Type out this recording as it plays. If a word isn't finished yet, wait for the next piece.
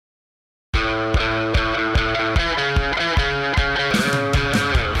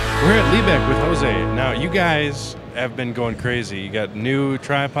Libec with Jose. Now, you guys have been going crazy. You got new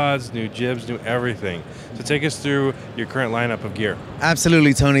tripods, new jibs, new everything. So take us through your current lineup of gear.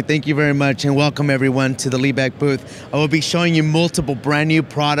 Absolutely, Tony. Thank you very much, and welcome everyone to the Libec booth. I will be showing you multiple brand new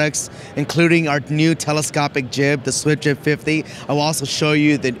products, including our new telescopic jib, the Jib50. I will also show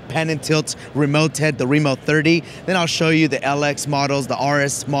you the pan and tilt remote head, the Remote 30. Then I'll show you the LX models, the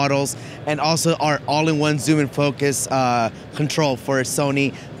RS models, and also our all-in-one zoom and focus control for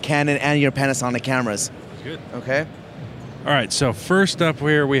Sony, Canon, and your Panasonic cameras. Good. Okay. All right, so first up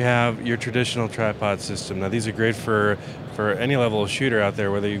here we have your traditional tripod system. Now these are great for any level of shooter out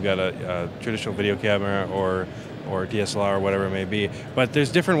there, whether you've got a traditional video camera or DSLR or whatever it may be. But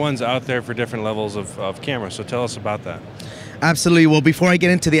there's different ones out there for different levels of camera, so tell us about that. Absolutely. Well, before I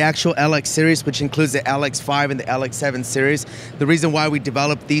get into the actual LX series, which includes the LX5 and the LX7 series, the reason why we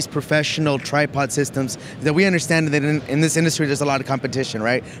developed these professional tripod systems is that we understand that in this industry there's a lot of competition,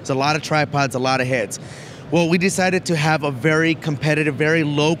 right? There's a lot of tripods, a lot of heads. Well, we decided to have a very competitive, very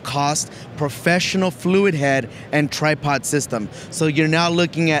low-cost, professional fluid head and tripod system. So you're now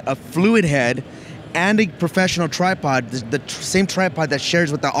looking at a fluid head and a professional tripod, the same tripod that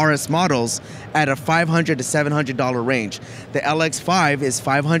shares with the RS models, at a $500 to $700 range. The LX5 is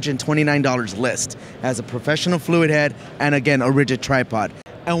 $529 list as a professional fluid head and, again, a rigid tripod.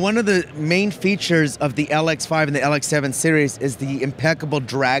 And one of the main features of the LX5 and the LX7 series is the impeccable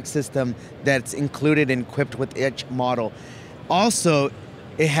drag system that's included and equipped with each model. Also,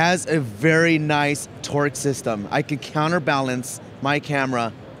 it has a very nice torque system. I could counterbalance my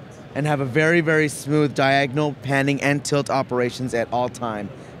camera and have a very, very smooth diagonal panning and tilt operations at all time.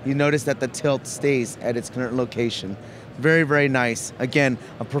 You notice that the tilt stays at its current location. Very, very nice. Again,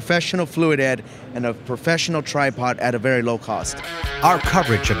 a professional fluid head and a professional tripod at a very low cost. Our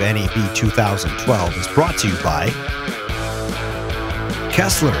coverage of NAB 2012 is brought to you by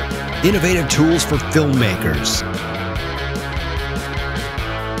Kessler, innovative tools for filmmakers.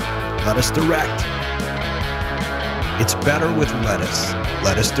 Lettuce Direct. It's better with lettuce.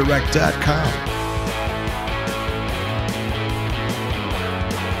 LettuceDirect.com.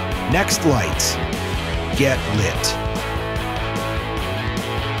 Next Lights. Get lit.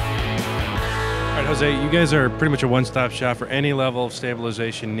 All right, Jose, you guys are pretty much a one-stop shop for any level of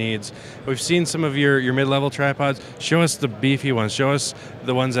stabilization needs. We've seen some of your mid-level tripods. Show us the beefy ones. Show us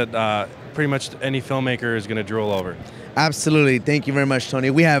the ones that pretty much any filmmaker is going to drool over. Absolutely. Thank you very much, Tony.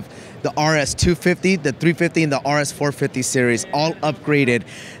 We have the RS250, the 350, and the RS450 series, all upgraded.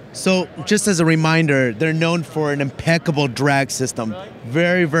 So just as a reminder, they're known for an impeccable drag system.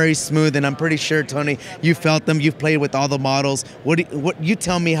 Very, very smooth, and I'm pretty sure, Tony, you felt them, you've played with all the models. What you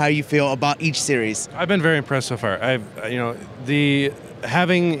tell me how you feel about each series. I've been very impressed so far.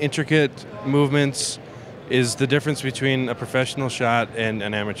 Having intricate movements is the difference between a professional shot and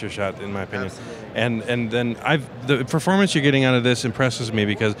an amateur shot, in my opinion. Absolutely. And then the performance you're getting out of this impresses me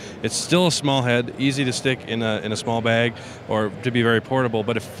because it's still a small head, easy to stick in a small bag or to be very portable,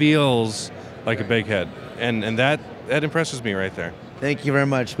 but it feels like a big head, and that impresses me right there. Thank you very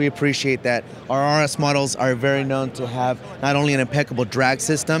much. We appreciate that. Our RS models are very known to have not only an impeccable drag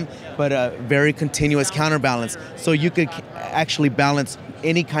system, but a very continuous counterbalance. So you could actually balance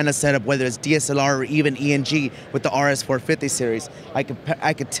any kind of setup, whether it's DSLR or even ENG with the RS450 series. I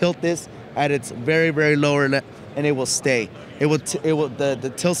could tilt this at its very, very lower and it will stay.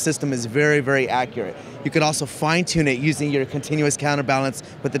 The tilt system is very, very accurate. You could also fine tune it using your continuous counterbalance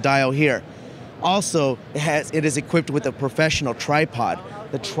with the dial here. Also, it is equipped with a professional tripod.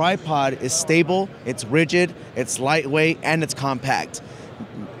 The tripod is stable, it's rigid, it's lightweight, and it's compact,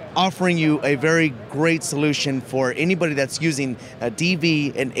 offering you a very great solution for anybody that's using a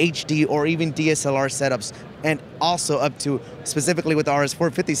DV, an HD, or even DSLR setups. And also up to, specifically with the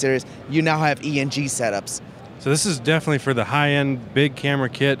RS450 series, you now have ENG setups. So this is definitely for the high-end big camera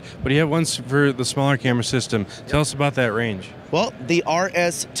kit, but you have ones for the smaller camera system. Tell us about that range. Well, the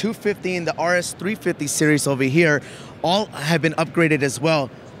RS250 and the RS350 series over here all have been upgraded as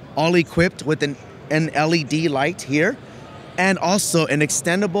well, all equipped with an LED light here, and also an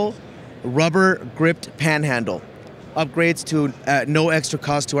extendable rubber gripped panhandle. Upgrades to no extra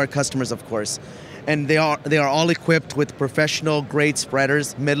cost to our customers, of course. And they are all equipped with professional grade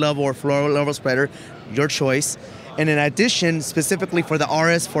spreaders, mid-level or floor-level spreader, your choice. And in addition, specifically for the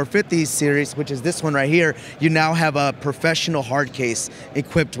RS450 series, which is this one right here, you now have a professional hard case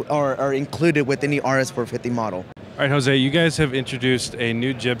equipped or included with any RS450 model. All right, Jose, you guys have introduced a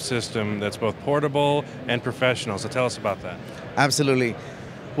new jib system that's both portable and professional, so tell us about that. Absolutely.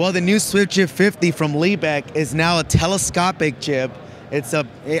 Well, the new Jib50 from Libec is now a telescopic jib.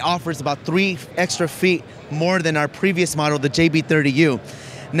 It offers about 3 extra feet more than our previous model, the JB30U.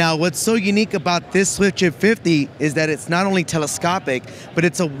 Now, what's so unique about this Swift Jib50 is that it's not only telescopic, but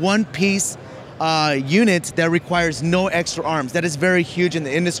it's a one-piece unit that requires no extra arms. That is very huge in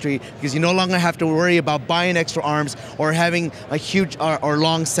the industry because you no longer have to worry about buying extra arms or having a huge or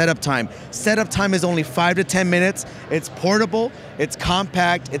long setup time. Setup time is only 5 to 10 minutes. It's portable, it's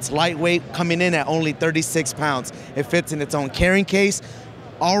compact, it's lightweight, coming in at only 36 pounds. It fits in its own carrying case,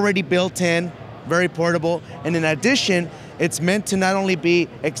 already built in, very portable, and in addition, it's meant to not only be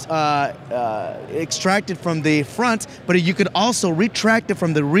extracted from the front, but you could also retract it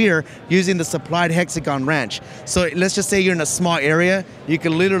from the rear using the supplied hexagon wrench. So let's just say you're in a small area, you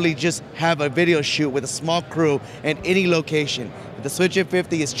can literally just have a video shoot with a small crew at any location. The Swift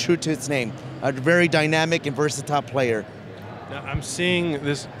Jib50 is true to its name, a very dynamic and versatile player. Now, I'm seeing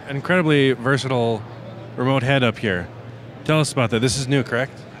this incredibly versatile remote head up here. Tell us about that. This is new,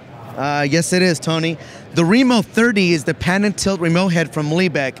 correct? Yes, it is, Tony. The Remote 30 is the pan and tilt remote head from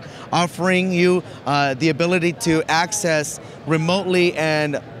Libec, offering you the ability to access remotely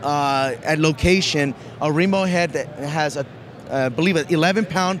and at location a remote head that has, I believe, an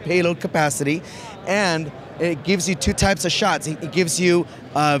 11-pound payload capacity, and it gives you two types of shots. It gives you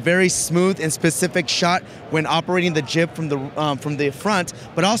a very smooth and specific shot when operating the jib from the front,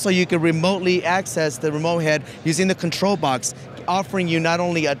 but also you can remotely access the remote head using the control box, offering you not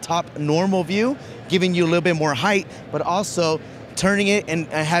only a top normal view, giving you a little bit more height, but also turning it and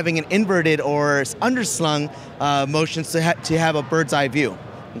having an inverted or underslung motion to have a bird's eye view,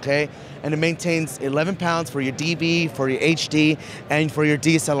 okay? And it maintains 11 pounds for your DV, for your HD, and for your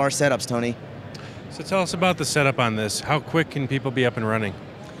DSLR setups, Tony. So tell us about the setup on this. How quick can people be up and running?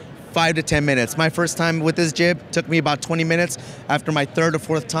 5 to 10 minutes. My first time with this jib took me about 20 minutes. After my third or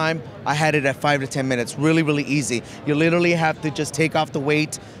fourth time, I had it at 5 to 10 minutes. Really, really easy. You literally have to just take off the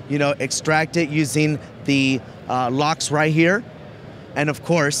weight, you know, extract it using the locks right here. And of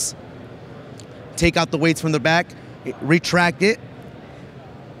course, take out the weights from the back, retract it,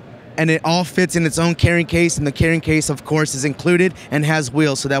 and it all fits in its own carrying case, and the carrying case, of course, is included and has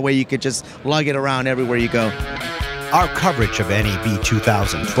wheels, so that way you could just lug it around everywhere you go. Our coverage of NAB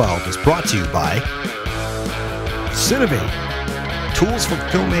 2012 is brought to you by Cinevac, tools for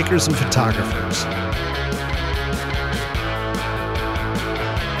filmmakers and photographers.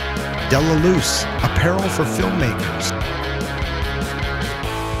 Delaluz, apparel for filmmakers.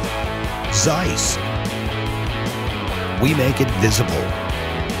 Zeiss, we make it visible.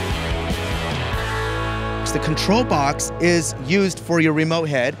 The control box is used for your remote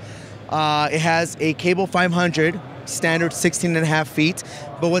head. It has a cable 500, standard 16.5 feet.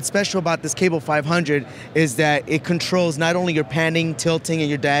 But what's special about this cable 500 is that it controls not only your panning, tilting, and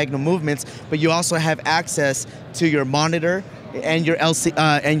your diagonal movements, but you also have access to your monitor and your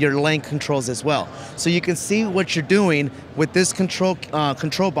and your lane controls as well. So you can see what you're doing with this control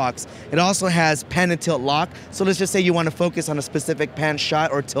box. It also has pan and tilt lock. So let's just say you want to focus on a specific pan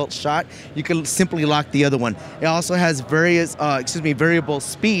shot or tilt shot, you can simply lock the other one. It also has variable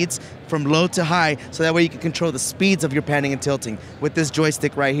speeds from low to high, so that way you can control the speeds of your panning and tilting with this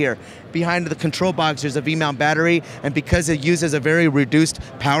joystick right here. Behind the control box, there's a V-mount battery, and because it uses a very reduced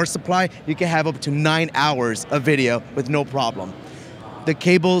power supply, you can have up to 9 hours of video with no problem. The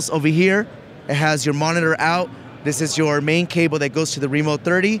cables over here, it has your monitor out. This is your main cable that goes to the Remote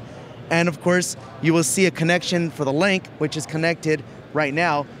 30, and of course, you will see a connection for the link, which is connected right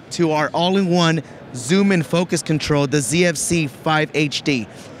now to our all-in-one zoom and focus control, the ZFC 5 HD.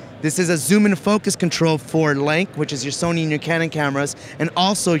 This is a zoom and focus control for length, which is your Sony and your Canon cameras, and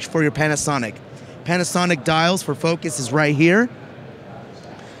also for your Panasonic. Panasonic dials for focus is right here.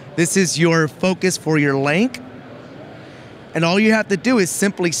 This is your focus for your length. And all you have to do is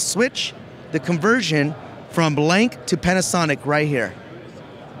simply switch the conversion from length to Panasonic right here.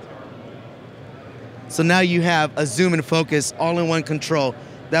 So now you have a zoom and focus all-in-one control.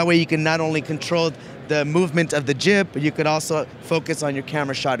 That way you can not only control the movement of the jib, but you could also focus on your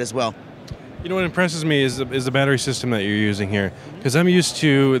camera shot as well. You know what impresses me is the battery system that you're using here, because I'm used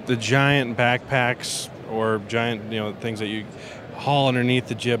to the giant backpacks or giant things that you haul underneath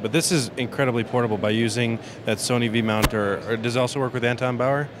the jib, but this is incredibly portable by using that Sony V-mount, or does it also work with Anton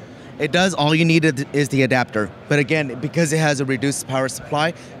Bauer? It does. All you need is the adapter, but again, because it has a reduced power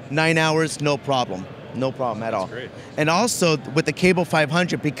supply, 9 hours, no problem. No problem at all. That's great. And also with the cable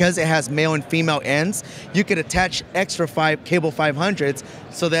 500, because it has male and female ends, you could attach extra cable 500s,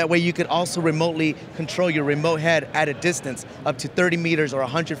 so that way you could also remotely control your remote head at a distance up to 30 meters or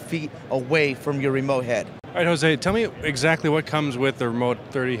 100 feet away from your remote head. All right, Jose, tell me exactly what comes with the Remote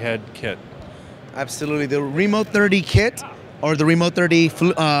 30 head kit. Absolutely. The Remote 30 kit, or the Remote 30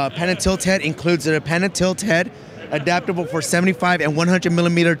 pan and tilt head, includes a pan and tilt head, adaptable for 75 and 100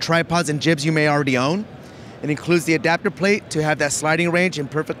 millimeter tripods and jibs you may already own. It includes the adapter plate to have that sliding range and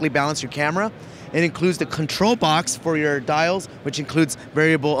perfectly balance your camera. It includes the control box for your dials, which includes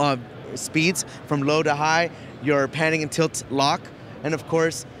variable speeds from low to high, your panning and tilt lock, and of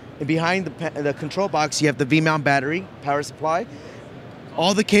course, behind the control box, you have the V-mount battery, power supply.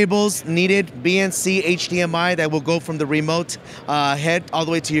 All the cables needed, BNC, HDMI, that will go from the remote head all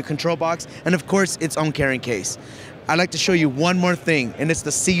the way to your control box, and of course, its own carrying case. I'd like to show you one more thing, and it's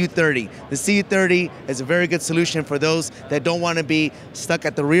the CU30. The CU30 is a very good solution for those that don't want to be stuck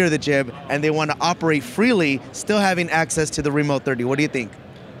at the rear of the jib and they want to operate freely, still having access to the Remote 30. What do you think?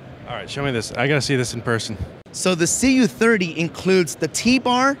 All right, show me this. I gotta see this in person. So the CU30 includes the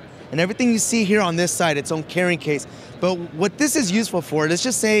T-bar and everything you see here on this side, its own carrying case. But what this is useful for, let's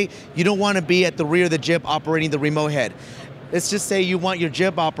just say you don't want to be at the rear of the jib operating the remote head. Let's just say you want your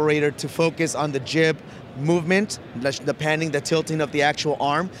jib operator to focus on the jib movement, the panning, the tilting of the actual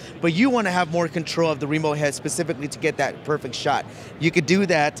arm, but you want to have more control of the remote head specifically to get that perfect shot. You could do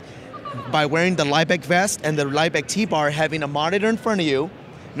that by wearing the Libec vest and the Libec T-bar, having a monitor in front of you,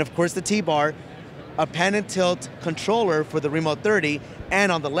 and of course the T-bar, a pan and tilt controller for the Remote 30, and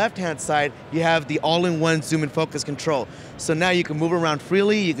on the left-hand side, you have the all-in-one zoom and focus control. So now you can move around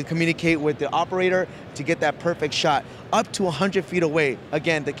freely, you can communicate with the operator to get that perfect shot up to 100 feet away.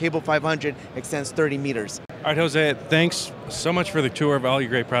 Again, the Cable 500 extends 30 meters. All right, Jose, thanks so much for the tour of all your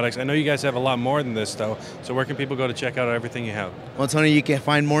great products. I know you guys have a lot more than this, though, so where can people go to check out everything you have? Well, Tony, you can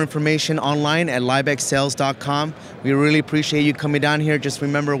find more information online at libecsales.com. We really appreciate you coming down here. Just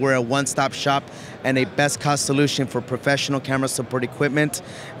remember, we're a one-stop shop and a best-cost solution for professional camera support equipment.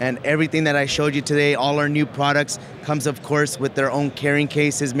 And everything that I showed you today, all our new products, comes, of course, with their own carrying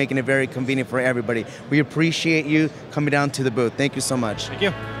cases, making it very convenient for everybody. We appreciate you coming down to the booth. Thank you so much. Thank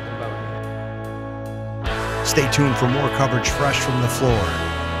you. Stay tuned for more coverage fresh from the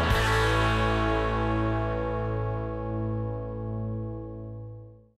floor.